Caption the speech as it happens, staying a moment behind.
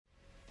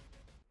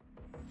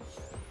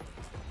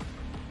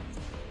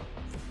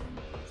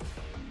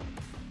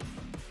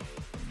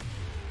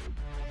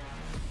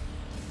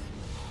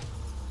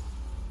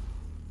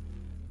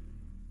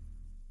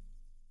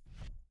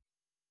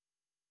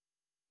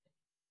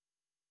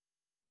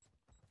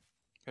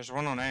There's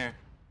one on A.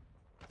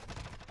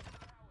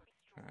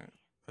 Alright.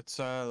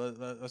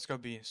 Let's go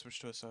B. Switch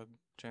to a sub,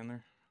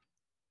 Chandler.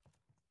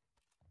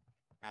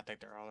 I think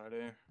they're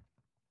already.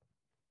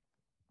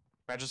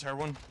 I just heard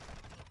one.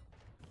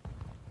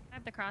 I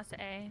have to cross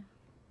A.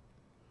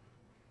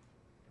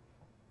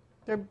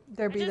 They're B,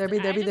 they're B, they're B,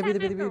 they're B, they're B, they're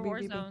B, B, B.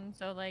 Warzone,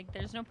 so like,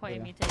 there's no point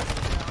in me taking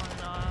it on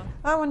and off.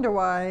 I wonder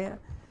why.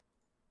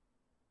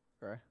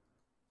 Right.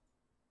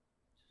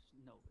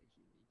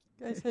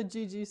 Guy said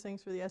GG,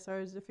 thanks for the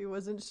SRs if he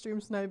wasn't stream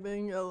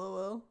sniping,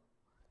 lol.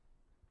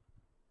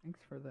 Thanks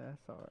for the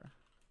SR.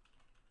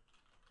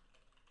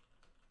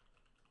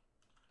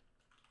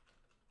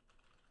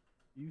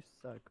 You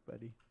suck,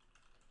 buddy.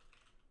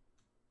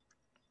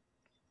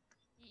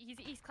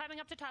 He's climbing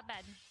up to top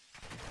bed.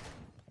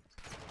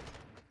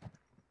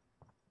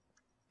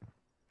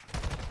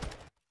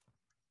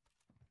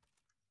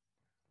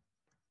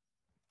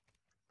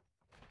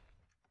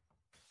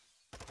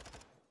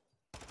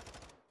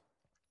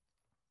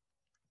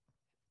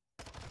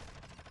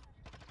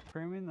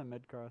 Framing the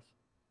mid cross.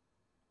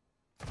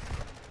 Okay,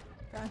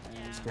 Yeah.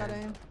 got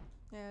aim.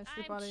 Yeah,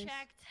 shoot I'm bodies.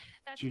 checked.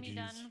 That's me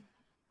done.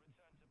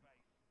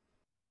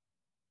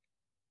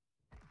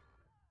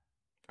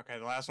 Okay,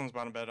 the last one's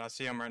bottom bed. I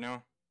see him right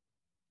now.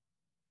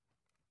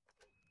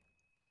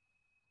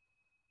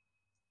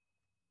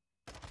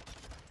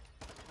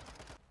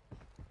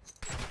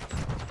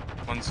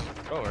 One's.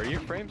 Oh, are you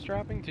frames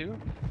dropping too?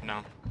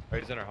 No. Oh,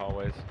 he's in our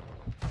hallways.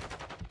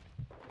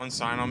 One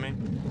sign on me.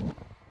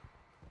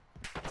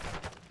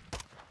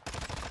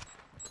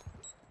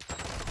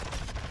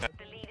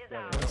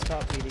 Let's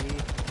top PD.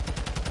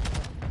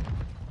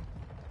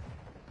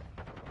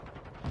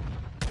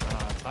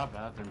 Top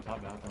bathroom,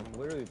 top bathroom. I'm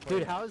literally Dude,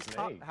 playing how is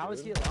Snake,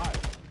 he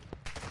alive?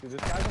 Dude,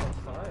 this guy's on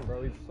sign,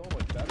 bro. He's so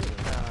much better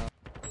than that.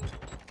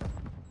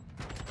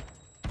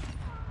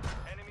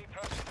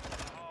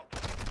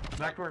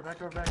 Back door.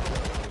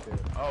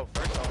 Oh,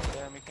 first off,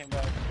 damn, he came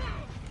back.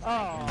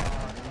 Oh.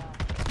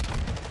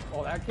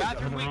 Oh, that kid's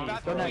Bathroom weak,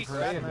 bathroom weak,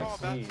 bathroom wall,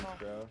 bathroom wall.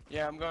 bro.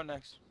 Yeah, I'm going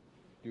next.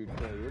 Dude,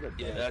 Clay, you're the best.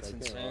 Yeah, that's I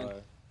can't insane. lie.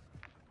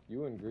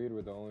 You and Greed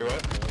were the only What?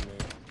 ones doing me.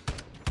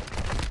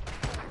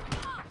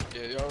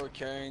 Yeah, y'all were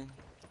carrying.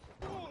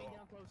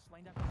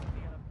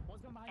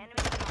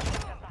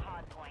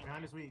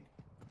 Behind is weak.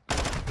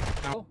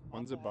 Oh,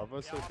 one's above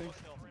us, I think.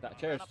 That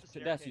chairs.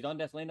 Desk. He's on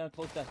desk. Laying down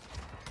close desk.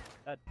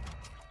 That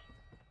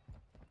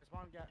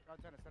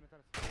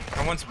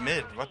one's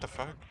mid. What the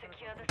fuck?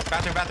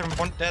 Bathroom.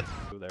 One dead.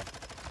 Two there.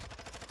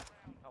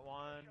 Got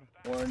one.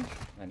 Orange.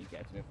 And he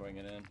gets me before I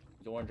get in.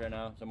 He's orange right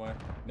now. Somewhere.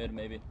 Mid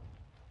maybe.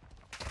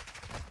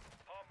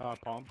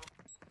 Palm.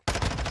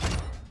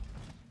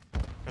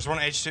 There's one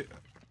H2.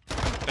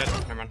 Dead.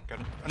 Never mind. Got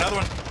him. Another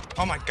one.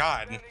 Oh my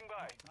god. Location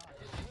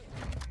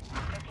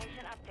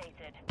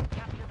updated.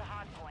 Capture the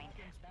hard point.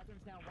 There's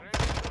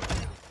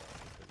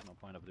no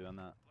point of doing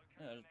that.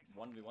 Yeah, there's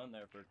 1v1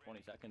 there for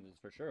 20 seconds is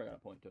for sure gonna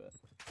point to it.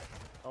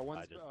 Oh,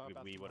 one's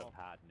we would have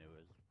had new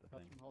is the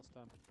thing.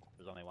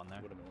 There's only one there.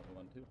 Would have been only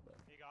one too. But.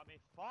 You got me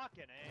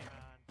fucking A,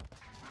 man.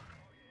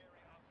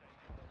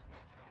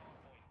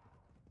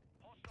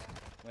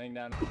 Laying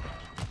down. The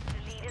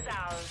lead is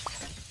ours.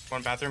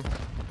 One bathroom.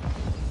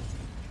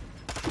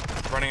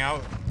 Running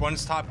out.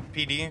 One's top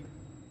PD.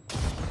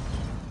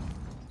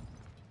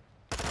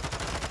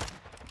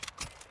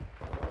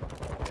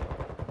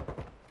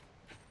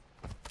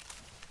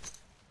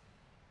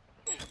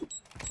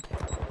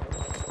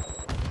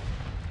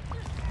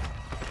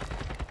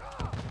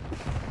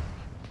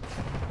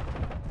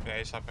 Yeah,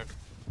 he's top pick.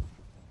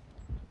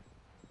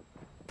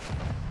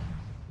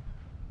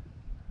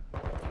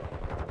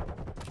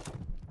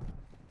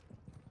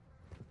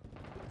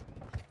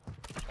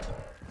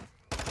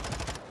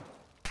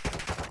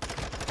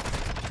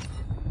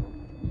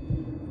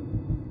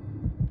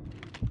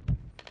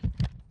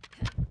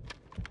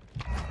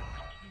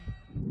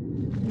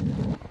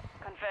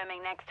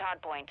 Confirming next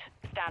hard point.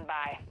 Stand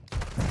by.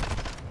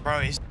 Bro,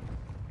 he's.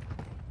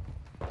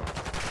 Enemy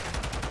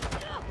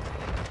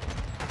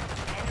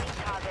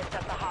targets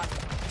at the hard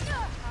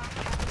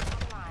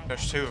point.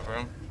 There's two,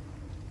 bro.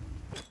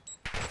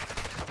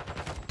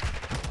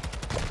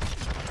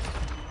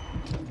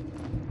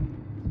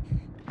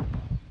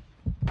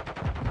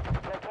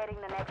 Locating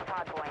the next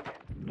hard point.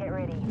 Get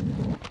ready.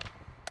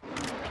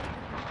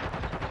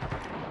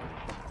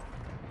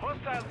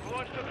 Hostiles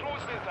launched a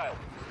cruise missile.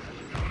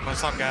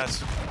 One's top gas.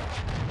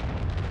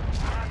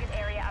 Target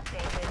area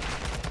updated.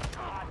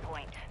 Hard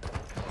point.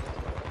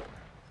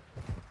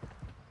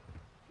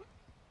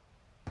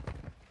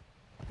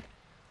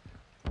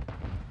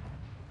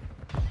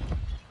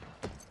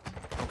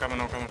 I'm coming.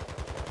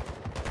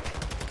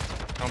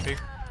 Don't peek.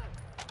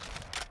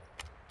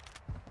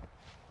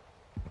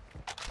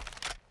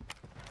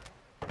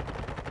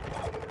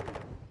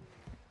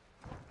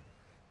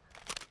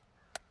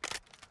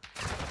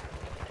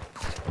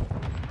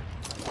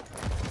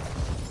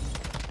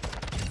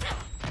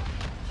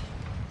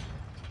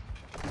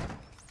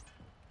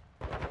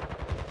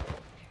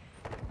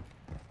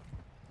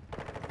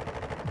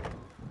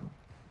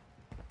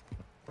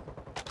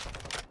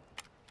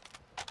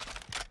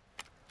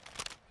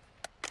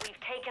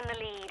 taken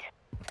the lead.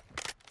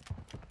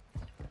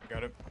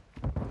 Got it.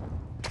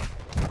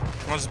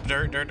 One's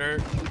dirt.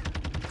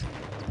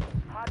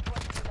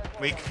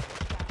 Weak.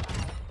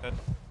 Dead.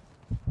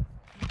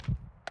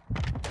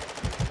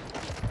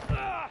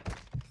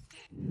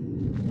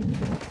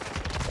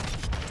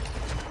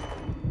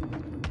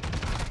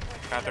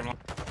 Bathroom.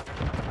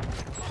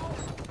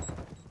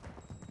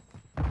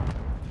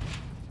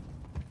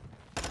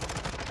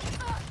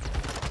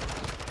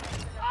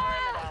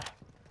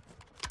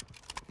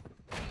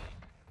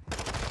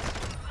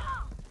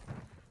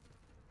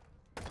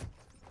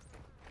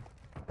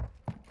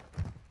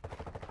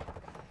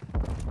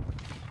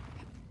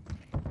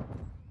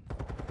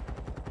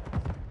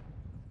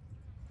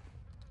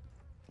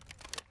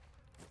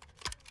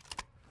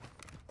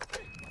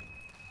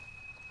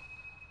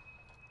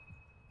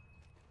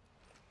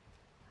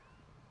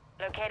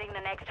 Locating the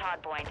next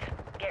hard point.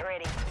 Get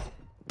ready.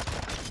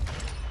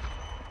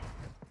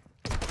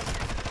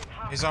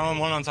 He's on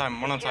one on time.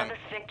 Secure this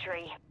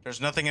victory. There's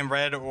nothing in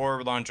red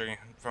or laundry,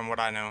 from what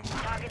I know.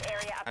 Target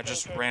area I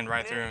just updated. ran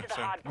right Move through. to the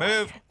So hard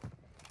move. point.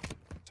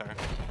 Sorry.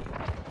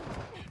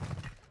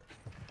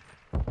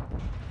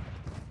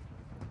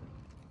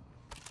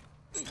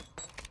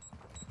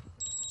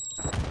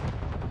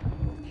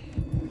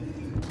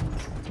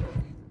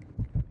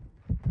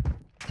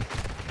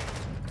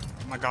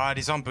 Oh my God,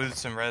 he's on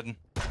booths in red.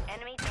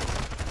 Enemy team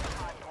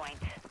hard point.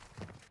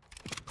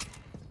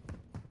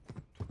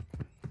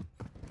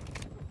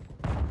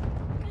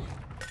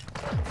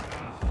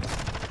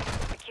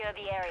 Secure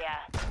the area.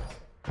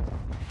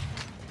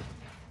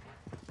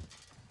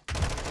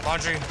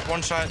 Laundry,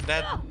 one shot,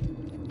 dead.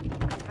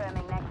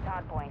 Confirming next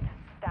hard point.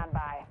 Stand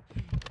by.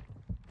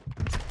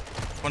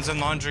 One's in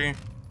laundry,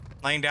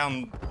 laying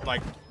down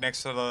like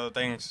next to the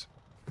things.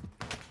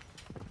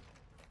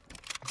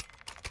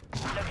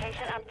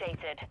 Location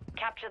updated.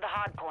 Capture the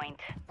hard point.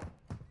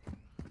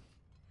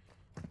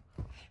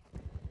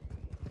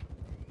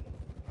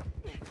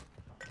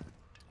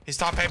 He's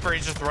top paper,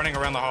 he's just running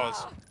around the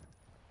halls.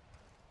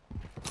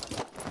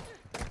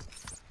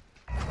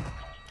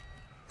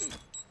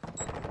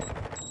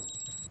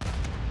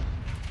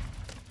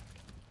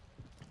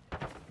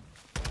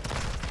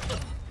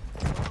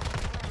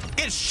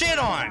 Get shit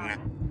on!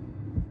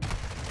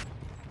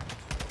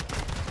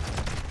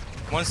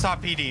 One's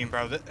top PD,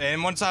 bro,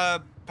 and one's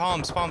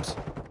palms.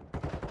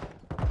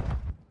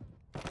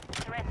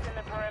 Threats in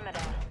the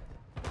perimeter.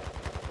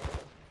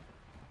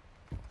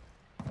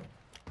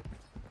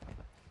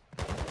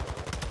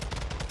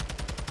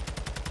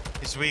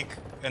 He's weak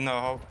in the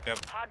hole.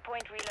 Yep. Hard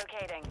point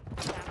relocating.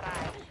 Stand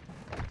by.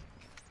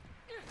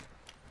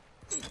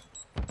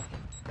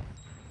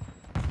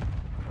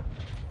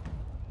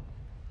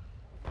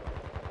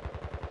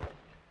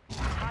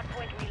 Hard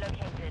point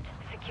relocated.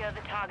 Secure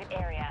the target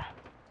area.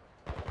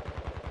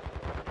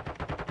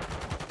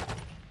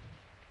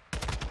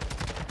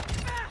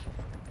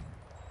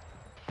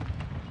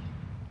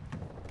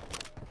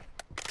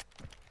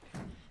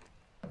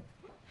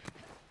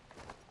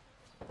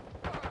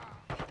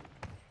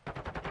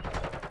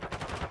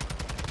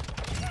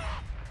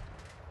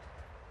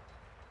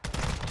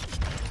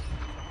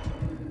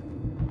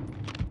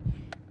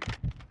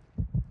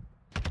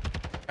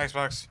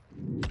 Xbox.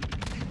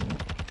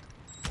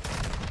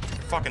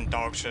 Fucking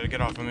dog shit, get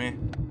off of me.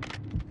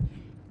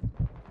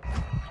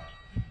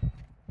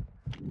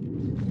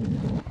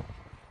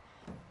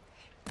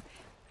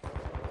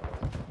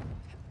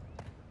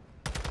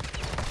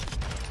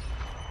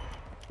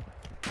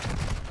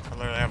 I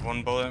literally have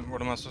one bullet,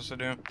 what am I supposed to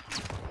do?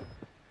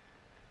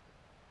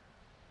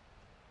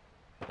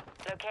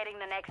 Locating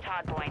the next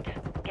hard point.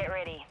 Get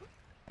ready.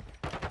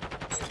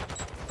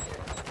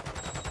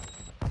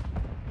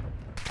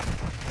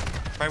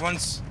 Right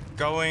one's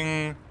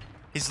going...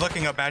 He's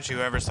looking up at you,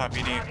 whoever's top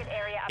PD. Target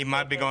area He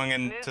might be updated. going Move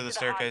into to the hard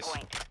staircase.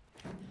 point.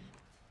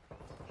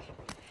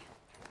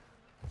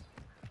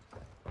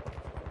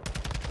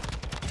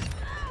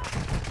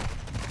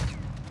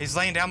 He's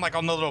laying down like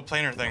on the little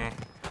planer thing.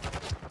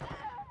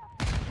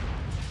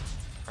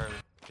 Or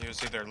he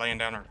was either laying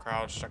down or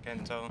crouched, I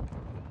can't tell.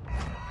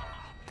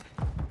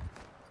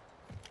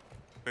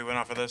 We went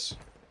off of this.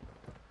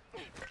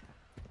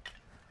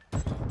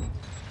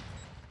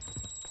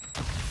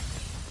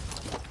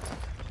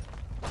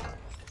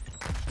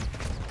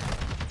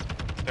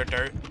 They're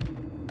dirt.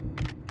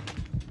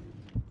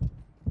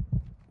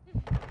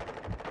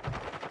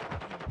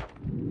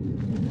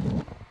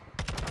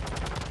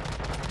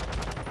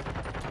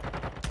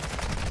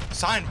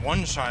 Signed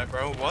one shot,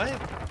 bro. What?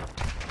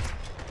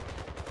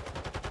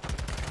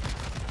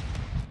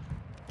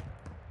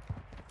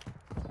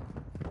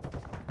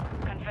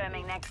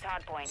 Confirming next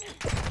hard point.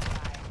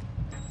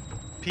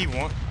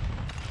 P1.